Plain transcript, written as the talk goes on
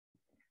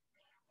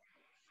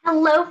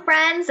Hello,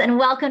 friends, and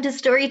welcome to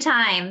Story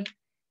Time.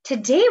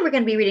 Today, we're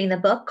going to be reading the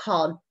book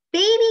called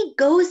Baby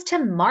Goes to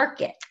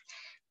Market.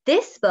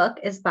 This book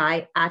is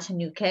by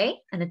Atinuke,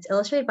 and it's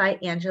illustrated by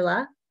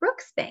Angela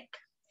Brooksbank.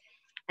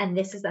 And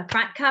this is the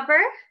front cover,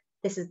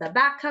 this is the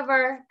back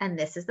cover, and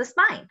this is the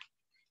spine.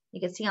 You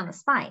can see on the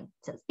spine,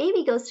 it says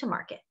Baby Goes to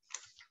Market.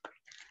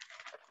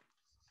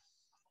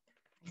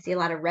 I see a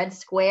lot of red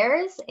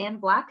squares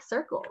and black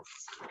circles.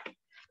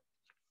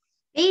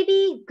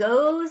 Baby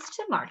Goes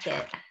to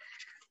Market.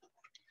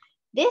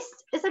 This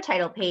is the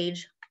title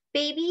page,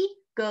 Baby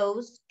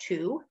Goes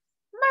to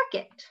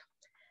Market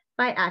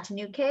by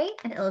Atinuke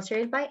and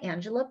illustrated by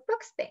Angela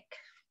Brooksbank.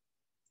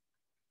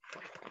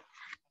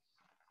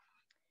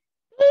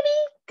 Baby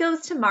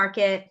goes to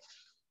market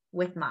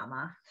with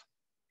Mama.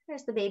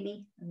 There's the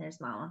baby and there's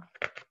Mama.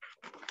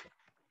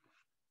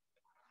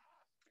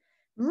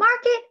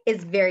 Market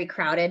is very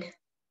crowded.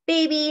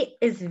 Baby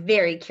is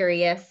very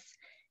curious.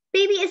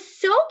 Baby is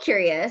so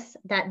curious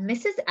that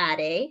Mrs.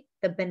 Ade,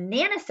 the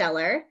banana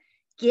seller,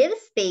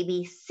 gives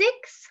baby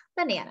 6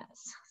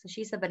 bananas. So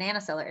she's the banana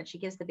seller and she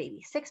gives the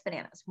baby 6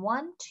 bananas.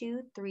 1,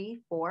 2,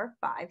 3, 4,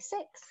 5,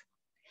 6.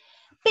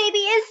 Baby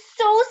is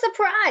so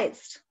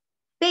surprised.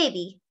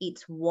 Baby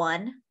eats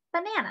 1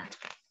 banana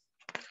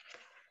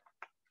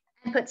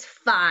and puts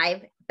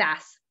 5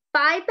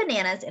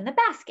 bananas in the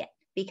basket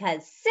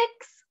because 6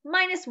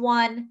 minus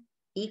 1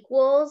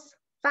 equals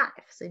 5.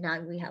 So now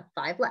we have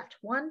 5 left.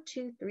 1,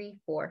 2, 3,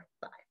 4,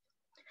 5.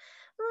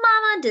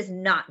 Mama does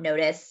not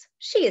notice.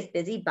 She is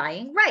busy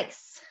buying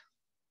rice.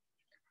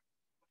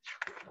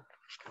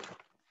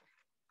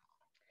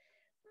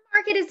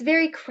 Market is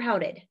very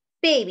crowded.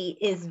 Baby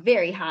is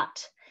very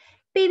hot.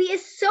 Baby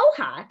is so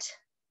hot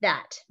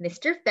that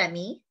Mr.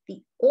 Femi,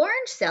 the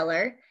orange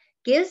seller,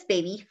 gives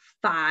baby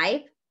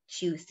 5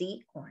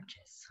 juicy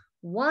oranges.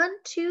 1,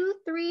 2,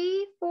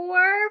 3,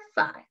 4,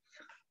 5.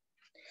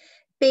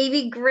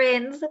 Baby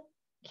grins.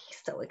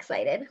 He's so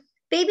excited.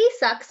 Baby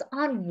sucks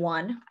on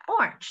 1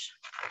 orange.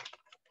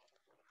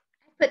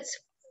 Puts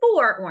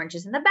 4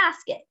 oranges in the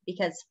basket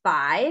because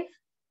 5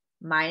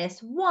 minus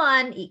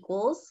 1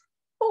 equals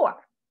 4.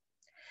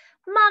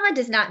 Mama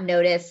does not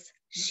notice.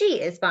 She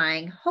is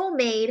buying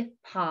homemade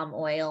palm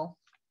oil.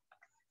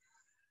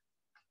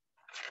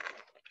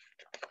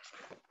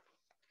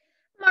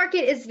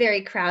 Market is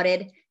very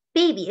crowded.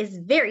 Baby is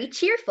very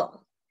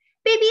cheerful.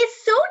 Baby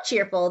is so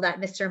cheerful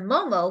that Mr.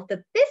 Momo,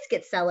 the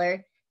biscuit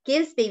seller,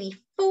 gives baby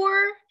 4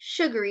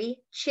 sugary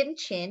chin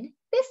chin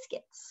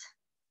biscuits.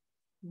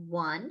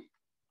 1,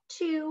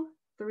 2,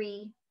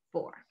 3,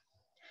 4.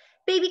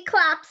 Baby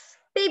claps.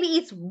 Baby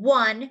eats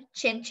 1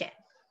 chin chin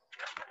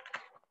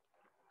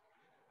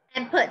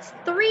and puts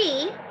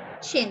 3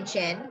 chin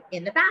chin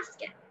in the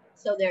basket.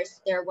 So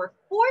there were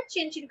 4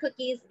 chin chin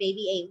cookies.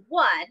 Baby ate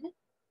 1,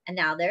 and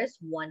now there's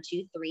 1,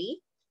 2,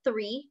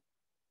 3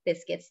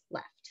 biscuits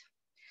left.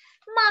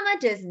 Mama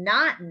does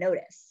not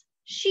notice.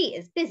 She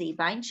is busy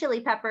buying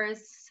chili peppers.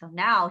 So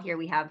now here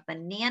we have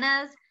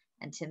bananas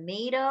and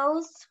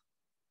tomatoes.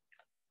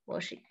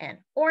 And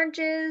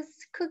oranges,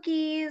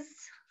 cookies,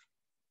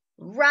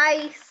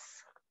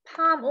 rice,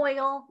 palm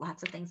oil,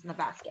 lots of things in the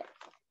basket.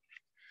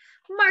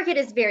 Market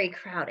is very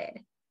crowded.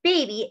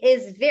 Baby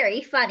is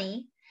very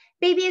funny.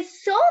 Baby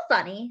is so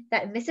funny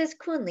that Mrs.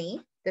 Kunli,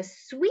 the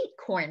sweet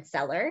corn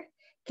seller,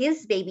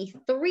 gives baby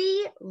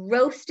 3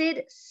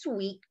 roasted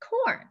sweet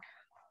corn.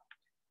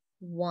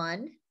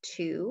 1,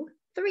 2,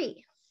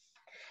 3.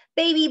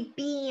 Baby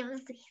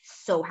beams. He's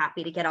so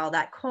happy to get all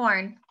that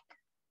corn.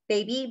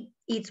 Baby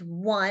eats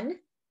 1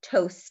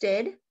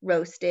 toasted,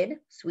 roasted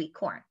sweet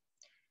corn.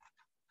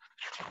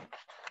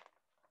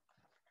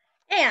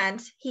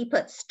 And he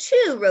puts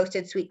 2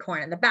 roasted sweet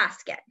corn in the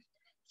basket.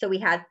 So we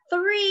had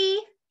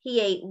 3,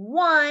 he ate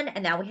 1,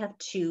 and now we have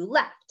 2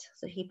 left.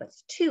 So he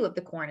puts 2 of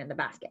the corn in the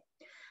basket.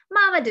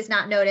 Mama does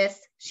not notice.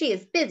 She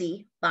is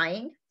busy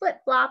buying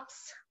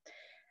flip-flops.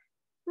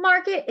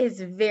 Market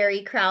is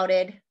very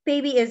crowded.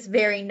 Baby is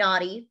very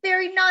naughty,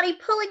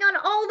 pulling on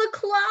all the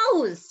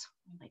clothes.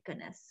 Oh my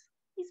goodness,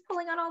 he's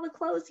pulling on all the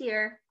clothes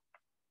here.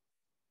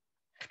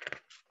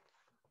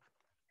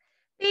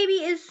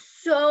 Baby is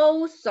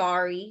so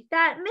sorry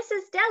that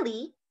Mrs.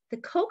 Deli, the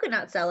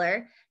coconut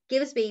seller,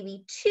 gives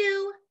baby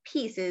 2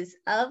 pieces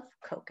of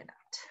coconut.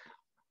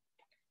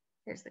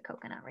 There's the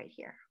coconut right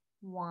here.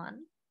 1,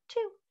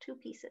 2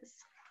 pieces.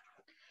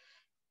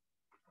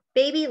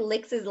 Baby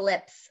licks his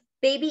lips.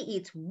 Baby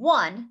eats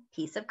 1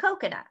 piece of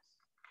coconut.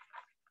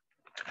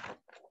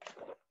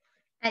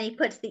 And he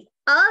puts the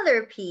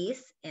other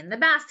piece in the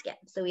basket.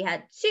 So we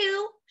had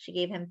 2. She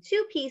gave him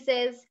 2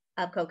 pieces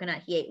of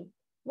coconut. He ate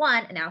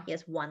 1, and now he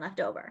has 1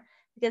 left over.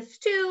 Because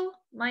 2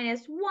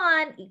 minus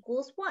 1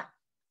 equals 1.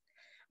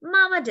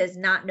 Mama does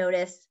not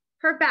notice.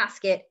 Her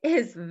basket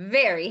is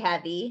very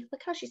heavy.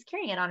 Look how she's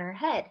carrying it on her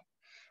head.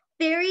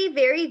 Very,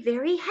 very,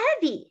 very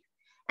heavy.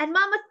 And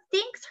Mama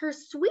thinks her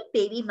sweet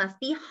baby must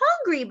be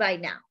hungry by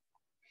now.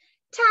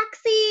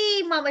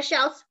 Taxi, Mama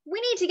shouts.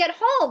 We need to get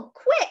home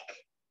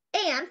quick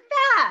and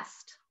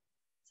fast.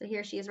 So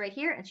here she is right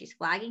here, and she's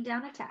flagging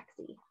down a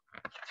taxi.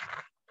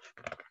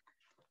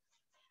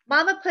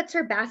 Mama puts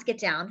her basket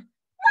down.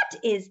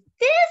 What is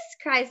this?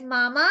 Cries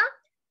Mama.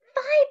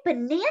 5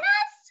 bananas?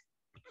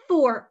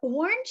 4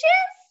 oranges?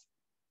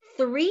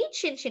 3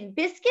 chin chin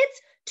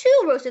biscuits?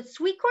 2 roasted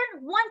sweet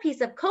corn? 1 piece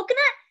of coconut?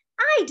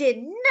 I did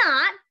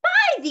not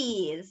buy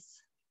these.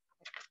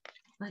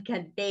 Look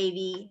at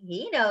baby.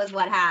 He knows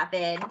what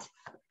happened.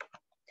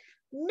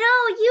 No,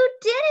 you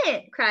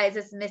didn't, cries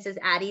Mrs.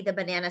 Addie, the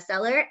banana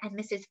seller, and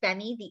Mrs.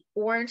 Femi, the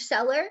orange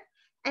seller,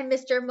 and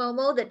Mr.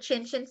 Momo, the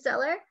chin chin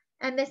seller,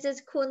 and Mrs.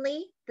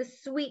 Kunli, the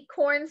sweet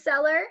corn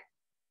seller,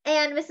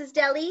 and Mrs.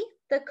 Deli,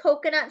 the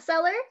coconut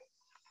seller.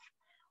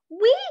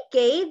 We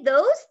gave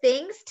those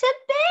things to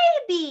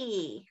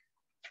baby.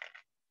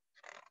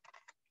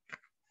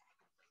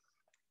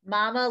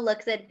 Mama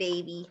looks at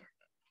baby.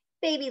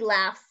 Baby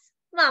laughs.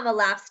 Mama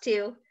laughs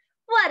too.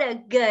 What a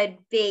good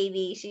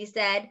baby, she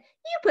said.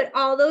 You put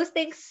all those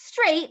things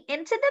straight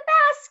into the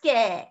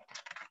basket.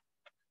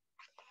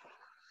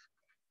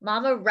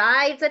 Mama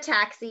rides a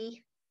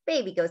taxi.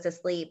 Baby goes to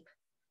sleep.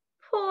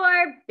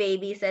 Poor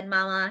baby, said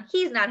Mama.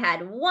 He's not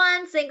had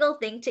one single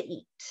thing to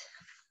eat.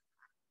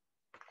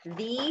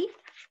 The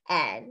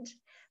end.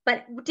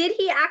 But did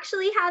he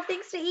actually have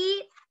things to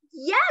eat?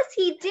 Yes,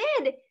 he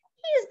did.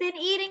 He's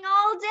been eating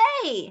all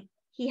day.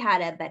 He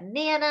had a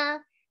banana,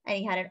 and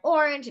he had an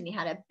orange, and he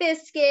had a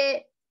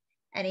biscuit,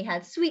 and he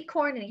had sweet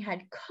corn, and he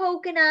had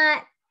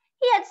coconut.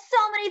 He had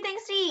so many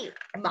things to eat.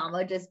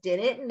 Mama just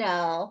didn't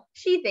know.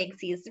 She thinks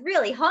he's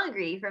really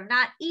hungry from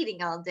not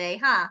eating all day,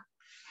 huh?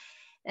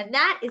 And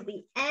that is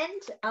the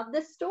end of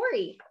the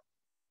story.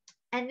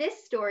 And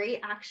this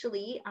story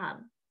actually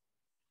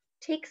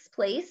takes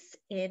place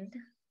in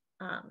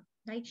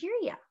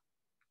Nigeria.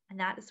 And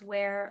that is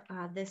where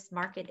this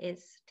market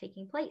is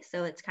taking place.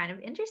 So it's kind of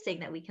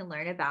interesting that we can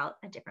learn about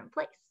a different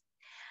place.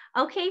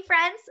 Okay,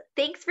 friends,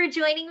 thanks for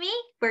joining me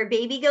for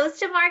Baby Goes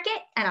to Market,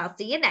 and I'll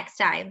see you next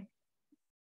time.